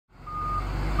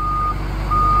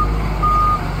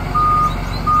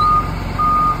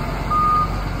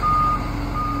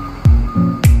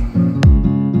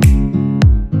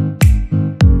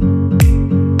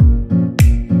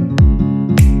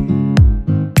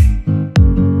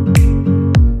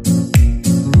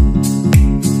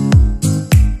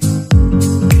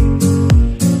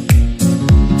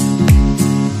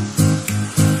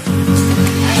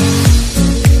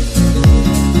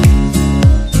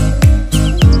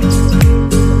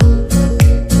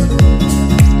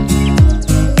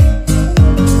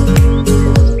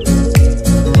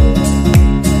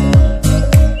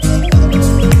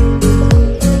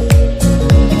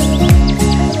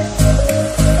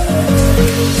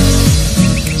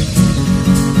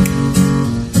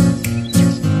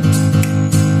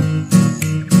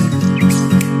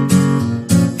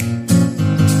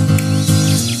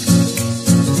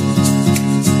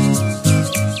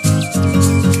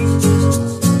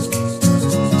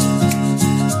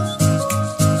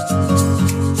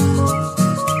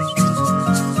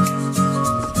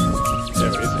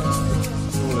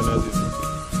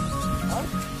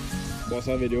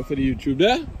a video for the YouTube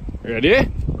there.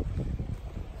 Ready?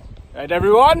 Right,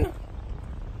 everyone?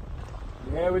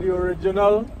 Here with the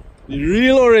original, the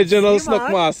real original Snook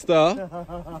Master.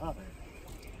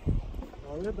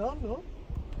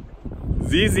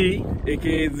 ZZ,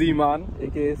 aka Z-Man,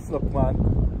 aka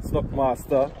Snookman, Snook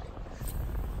Master.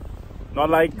 Not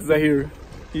like Zahir.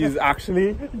 He's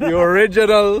actually the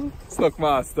original Snook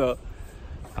Master.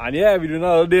 And yeah, we're doing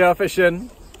another day of fishing.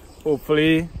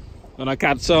 Hopefully, gonna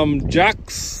catch some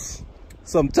jacks,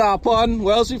 some tarpon.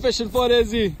 What else we fishing for,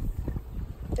 Desi?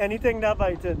 Anything that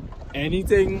biting.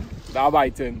 Anything that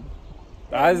biting.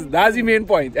 That's the main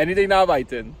point. Anything that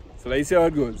biting. So let's see how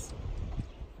it goes.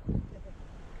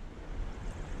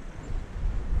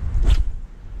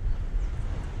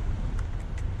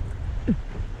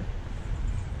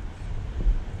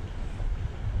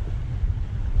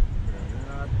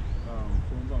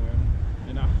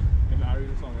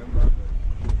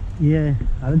 Yeah,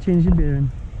 I don't change the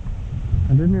bearing.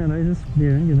 I didn't realize this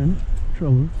bearing giving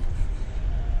trouble.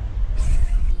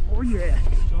 Oh yeah!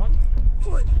 Sean?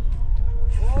 What?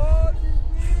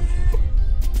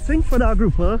 Sink for that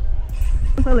group, huh?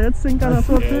 Let's sink on a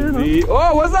something.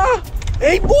 Oh, what's that?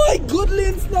 Hey boy, good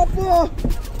lane snapper!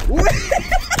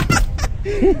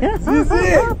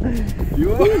 You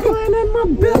going in my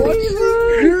belly,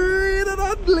 great at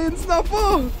that lane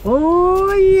snapper!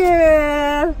 Oh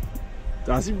yeah!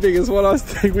 That's the biggest one I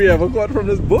think we ever got from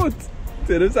this boat.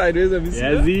 Turn it sideways, let me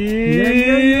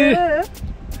see. Yeah.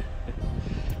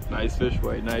 Nice fish,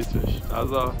 boy, nice fish.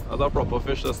 That's a proper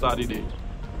fish to start the day.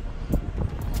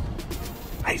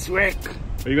 Nice work.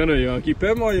 What are you gonna do? You gonna keep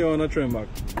him or you wanna trim back?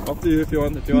 Up to you if you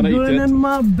wanna eat it. Going in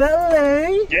my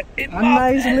belly. Get in my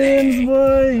nice lanes,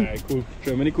 boy. Alright, cool.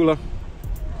 Trim any cooler.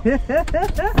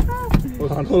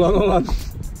 Hold on.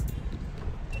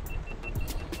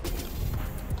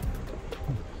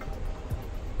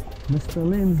 Mr.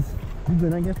 Lins, you're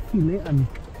gonna get filet and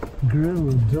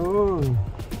grilled.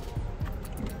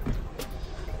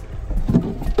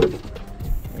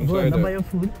 Boy, not buy your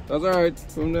food. That's alright,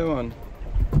 from there on.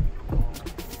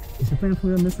 You should put your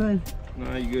food on this side.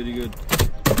 Nah, you good, you good.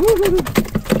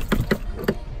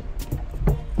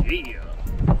 Yeah.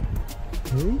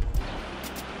 Hey?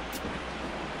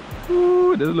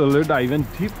 Ooh, this little diving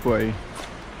deep, boy.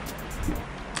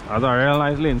 That's a real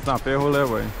nice lane snapper hole there,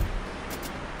 boy.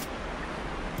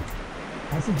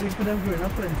 I used to drink for them growing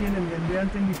up plenty in the Indian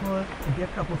thing before to get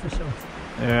a couple fish out.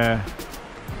 Yeah.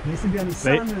 They used to be on the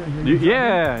sand.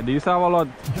 They used to have a lot.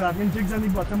 Dragging jigs on the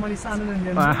bottom of the sand in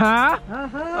Indian.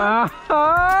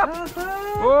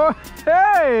 Oh,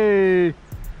 hey!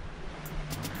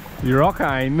 You're all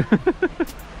kind.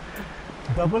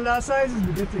 Double that size is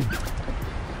the good thing.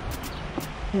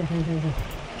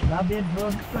 That bait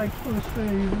was like first for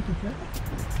you to check.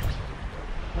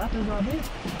 That is our bait.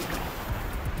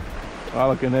 Oh,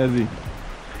 looking easy.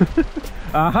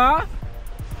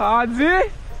 Hardzy. Yeah.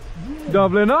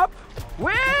 Doubling up.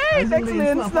 Wait, next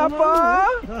lane snapper.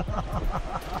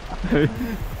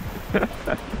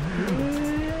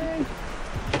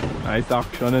 Nice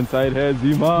action inside here,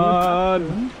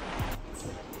 Z-Man.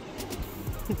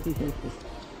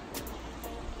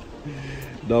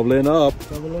 Doubling up.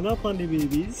 Doubling up on the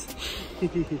babies.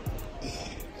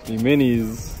 The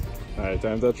minis. Alright,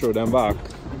 time to throw them back.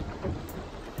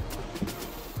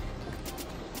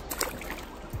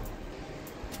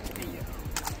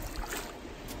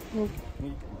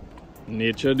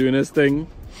 Nature doing his thing.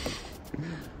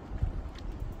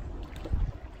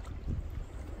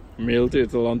 Male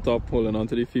turtle on top holding on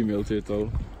to the female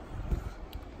turtle.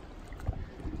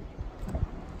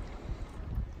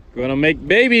 Gonna make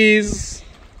babies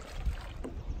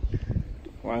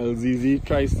while ZZ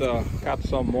tries to catch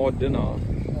some more dinner.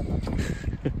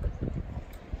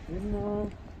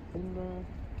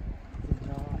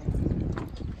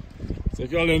 So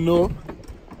if y'all didn't know,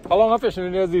 how long have fishing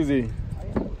with your ZZ?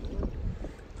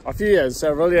 A few years,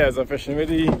 several years of fishing with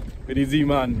the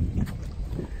Z-Man.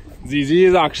 ZZ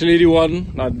is actually the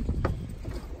one that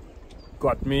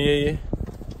got me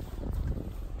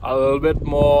a little bit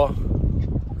more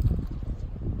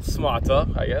smarter,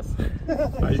 I guess.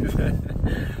 That's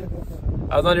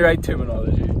not the right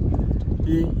terminology.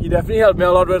 He definitely helped me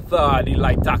a lot with the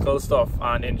light tackle stuff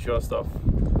and inshore stuff.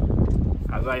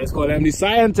 As I just call him the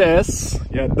scientist,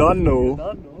 you don't know.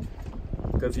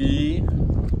 Because he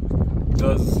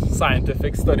does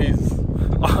scientific studies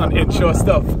on inshore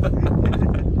stuff.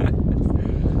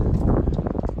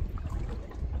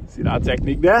 See that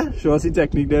technique there? Show us the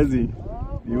technique there, Z.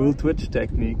 The old twitch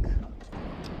technique.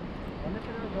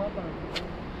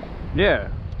 Yeah,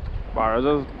 but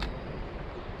just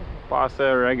pass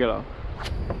there regular.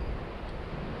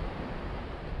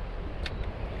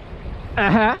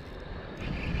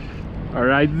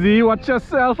 Alright, Z, watch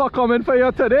yourself for coming for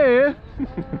you today.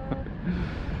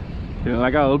 You know,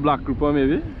 like a little black grouper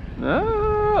maybe?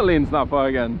 Ah, lane snapper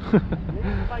again.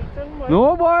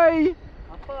 No boy!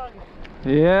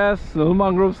 Yes, little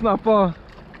mangrove snapper.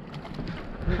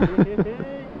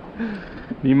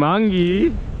 The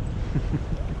mangi.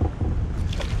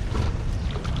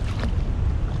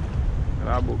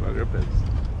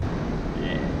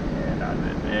 Yeah, that's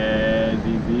it. There's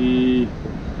easy.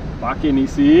 Back in, you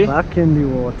see? Back in the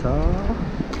water.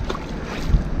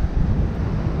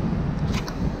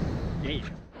 Yeah.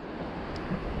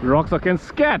 Rocks I can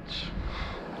sketch.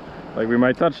 Like we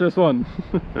might touch this one.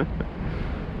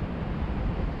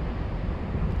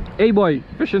 Hey boy,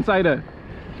 fish inside there.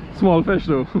 Small fish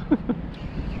though.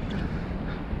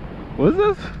 What's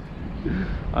this?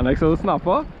 A nice little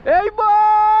snapper. Hey boy!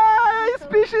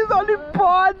 Species on the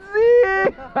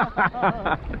podsy!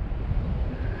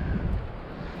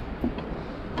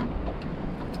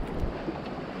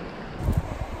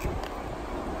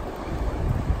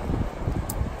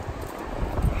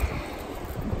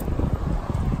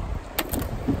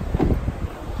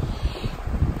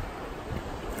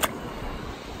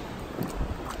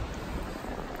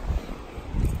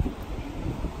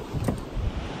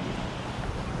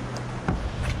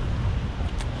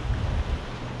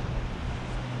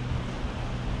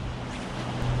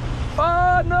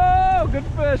 Oh no! Good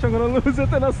fish! I'm gonna lose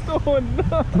it in a stone!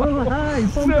 Oh, hi!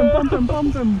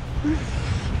 Pump him!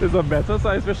 It's a better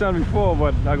size fish than before,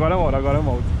 but I got him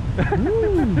out.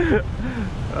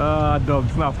 Dog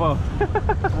snapper.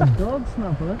 A dog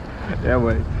snapper? Yeah,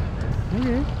 boy.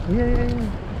 Okay. Yeah.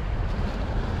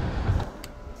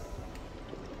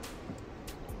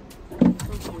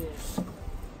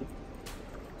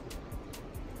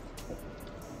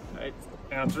 Right,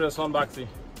 answer this one back, see.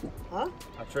 Huh?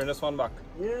 I'll turn this one back.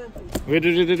 Yeah. Wait,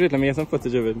 let me get some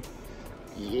footage of it.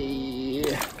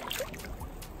 Yeah.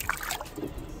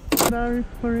 Sorry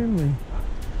for him.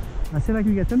 I feel like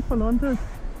we get him full on to it.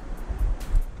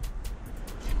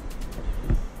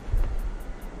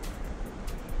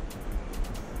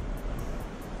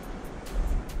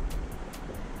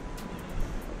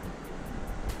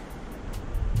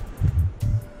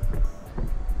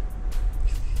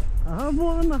 I have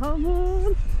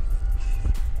one.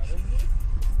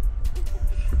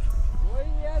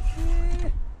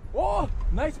 Oh,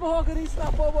 nice mahogany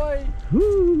snapper, boy.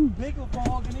 Woo. Big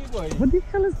mahogany, boy. What the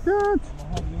hell is that?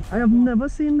 I have never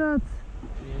seen that.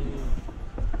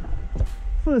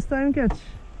 First time catch.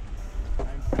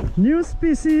 New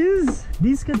species.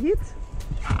 These can eat?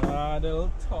 They're a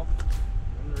little tough.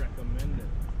 Wouldn't recommend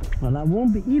it. Well, I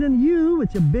won't be eating you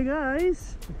with your big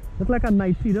eyes. Look like a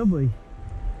night feeder, boy.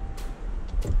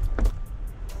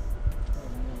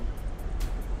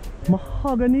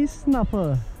 Mahogany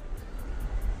snapper.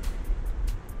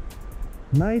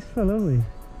 Nice fellow, boy.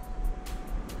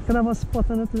 Can I have a spot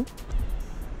on it too?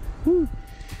 Woo.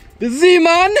 The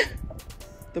Z-man!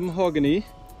 The mahogany.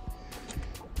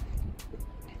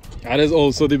 That is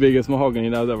also the biggest mahogany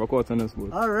that was ever caught on this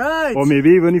boat. Alright! Or maybe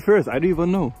even the first, I don't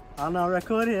even know. On our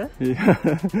record here. Yeah.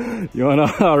 You want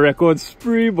a record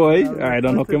spree, boy? Alright,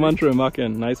 don't hook him and throw him back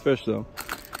in. Nice fish though.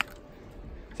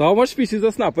 So how much species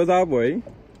of snappers are, boy?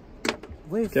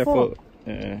 Wait, Careful.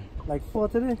 4? Yeah. Like 4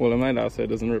 today? Hold him like that so it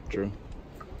doesn't rip through.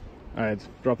 Alright,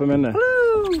 drop him in there.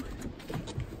 Woo!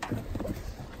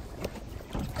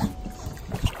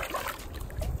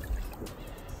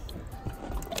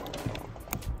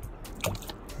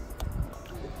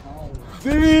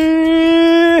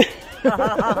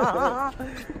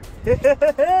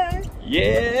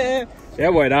 Yeah!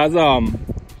 Yeah boy, that's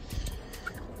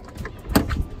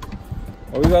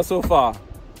what we got so far?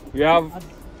 We have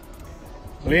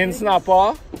lane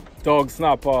snapper, dog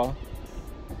snapper,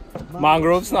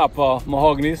 mangrove snapper,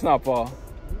 mahogany snapper.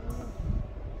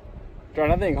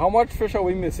 Trying to think, how much fish are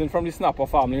we missing from the snapper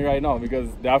family right now? Because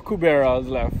they have cuberas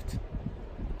left.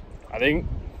 I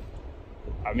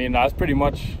mean that's pretty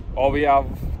much all we have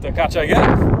to catch, I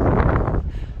guess.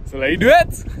 So let's do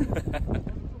it!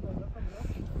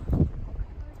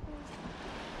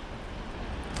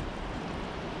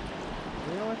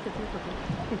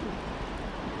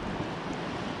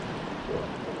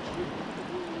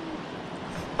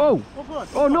 Oh!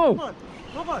 Oh no!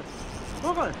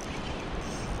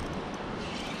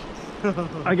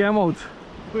 I get him out.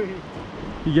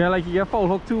 You get foul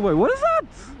hook too, boy. What is that?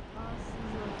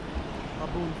 A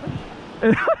bonefish?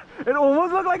 It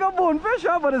almost looks like a bonefish,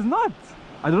 huh? But it's not.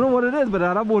 I don't know what it is, but it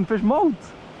had a bonefish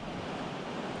mouth.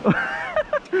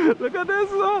 Look at this,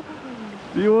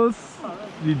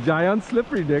 the giant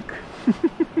slippery dick.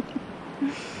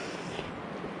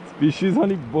 Fishes on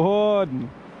the board.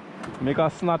 Make a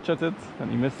snatch at it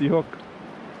and you miss the hook.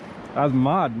 That's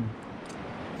mad.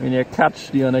 When you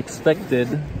catch the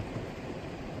unexpected.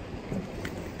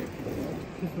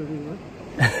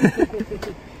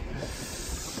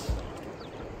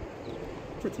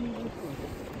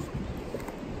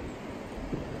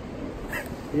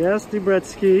 Yes, the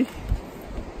Braided.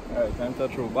 Alright, time to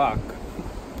throw back.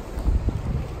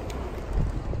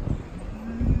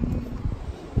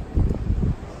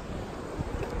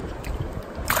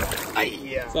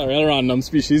 It's a real random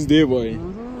species day, boy.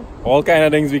 All kind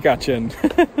of things we catching.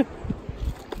 The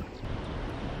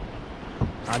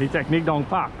technique don't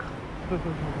pack.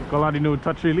 Call out the no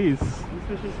touch release. These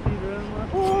fishes speed real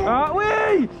much. Ah,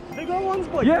 wait! Bigger ones,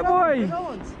 boy. Yeah, boy. Bigger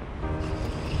ones.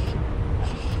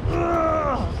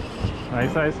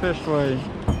 Nice size fish, boy.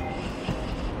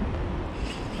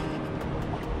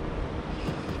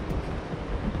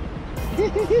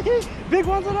 Big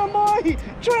ones on them, boy.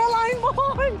 Trail line,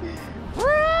 boy.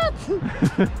 What?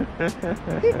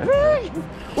 He big.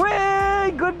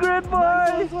 Way, good grade, boy.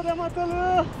 Nice ones, what am I telling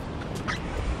you?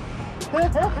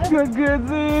 Good grade,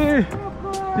 Z.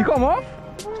 You come off?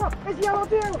 It's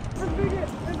yellowtail. It's big.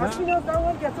 As soon as that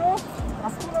one gets off,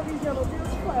 as soon as these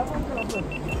yellowtails fly up on top of them.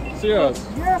 Serious?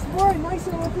 Yes, boy. Nice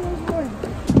yellowtails, boy.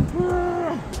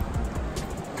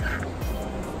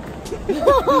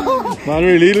 Man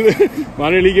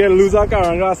really get lose a car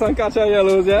and grass and catch a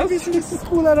yellows, yes? This is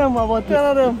cool of them, about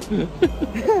 10 of them.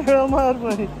 Real mad,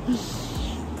 boy.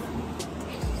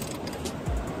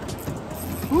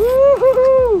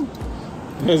 Woohoo!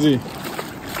 Where's he?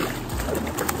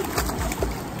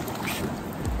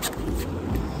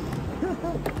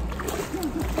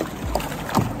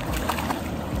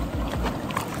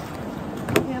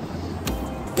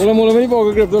 Hold him in the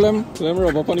poker grip, tell him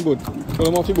rub up on the boat. Pull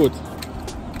him off the boat.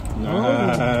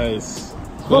 Nice.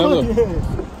 Oh, yeah.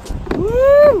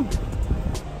 Woo!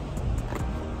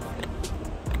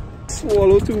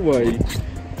 Swallow too, boy.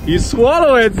 You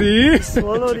swallow it, see?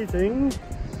 Swallow the thing.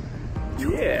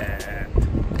 Yeah.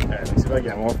 Alright, let's see if I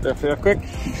get him off there for quick.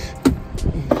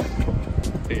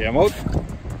 Take him out.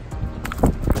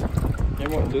 Get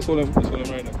him out. Just hold him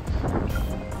right now.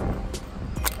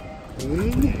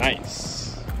 Nice.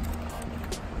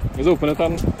 Just open it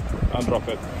and drop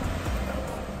it.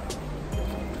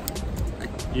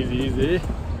 Easy, easy.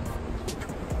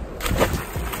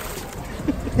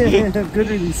 Good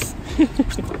release.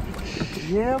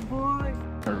 Yeah, boy.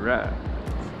 Alright.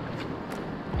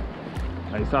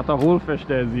 I start a whole fish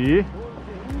there, Z.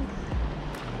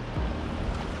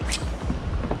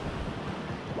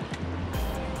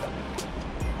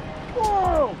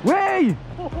 Whoa! Way!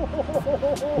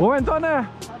 What went on there?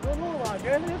 I don't know,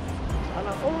 again it. And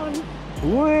I'm on.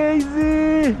 Way,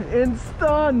 Z!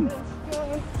 Instant!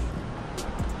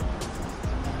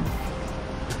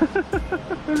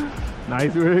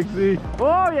 Nice work, Z.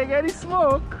 Oh, you get the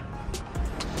smoke!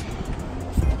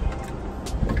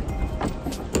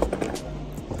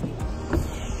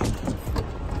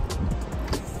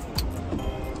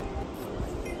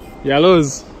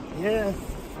 Yellows. Yeah.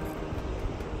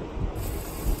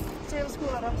 Same school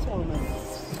at that small, man.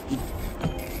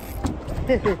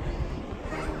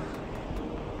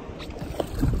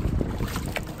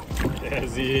 Yeah,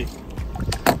 Z.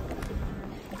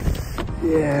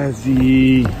 Yeah,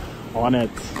 Z. On it.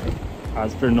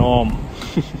 As per norm.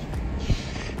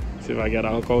 See if I get a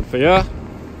hook out for you.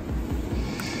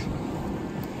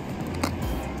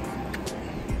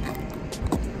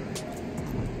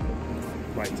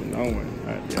 Biting down one.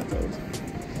 Alright, get out.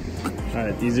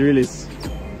 Alright, easy release.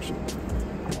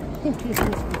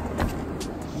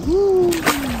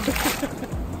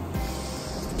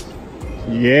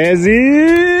 Yeah, Z!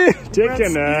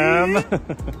 Chicken them!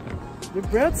 The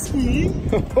Braided.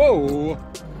 Oh!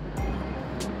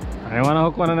 I want to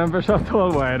hook one of them fish up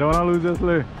tall, boy. I don't want to lose this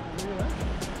lure.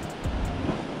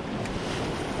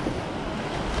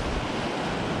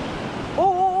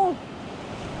 Oh!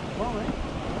 Wow,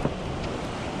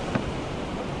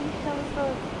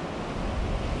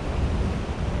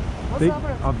 Big,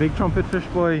 a big trumpet fish,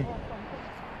 boy.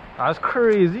 That's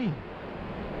crazy.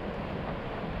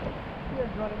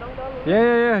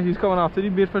 Yeah. He's coming after the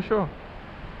bait for sure.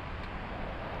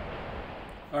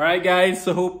 Alright guys,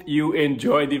 so hope you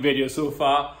enjoyed the video so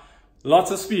far.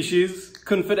 Lots of species,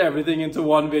 couldn't fit everything into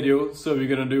one video, so we're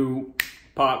gonna do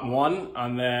part 1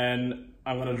 and then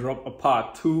I'm gonna drop a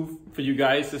part 2 for you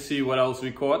guys to see what else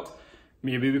we caught.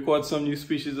 Maybe we caught some new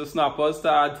species of snappers to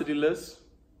add to the list.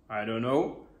 I don't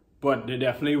know, but they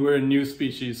definitely were new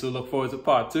species, so look forward to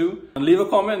part 2. And leave a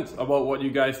comment about what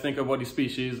you guys think about the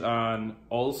species, and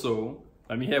also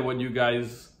let me hear what you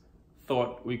guys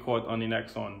thought we caught on the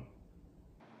next one.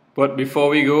 But before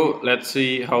we go, let's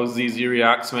see how ZZ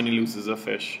reacts when he loses a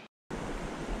fish.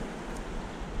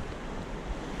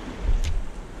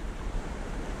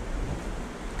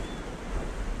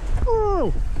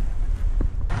 Oh!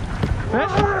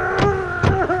 Fish?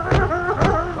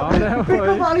 Oh, there, Pick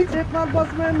up boy. all the tip, not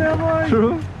bust man there, boy.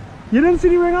 True. You didn't see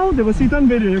the ring out? There was seat on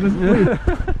video. It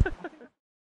was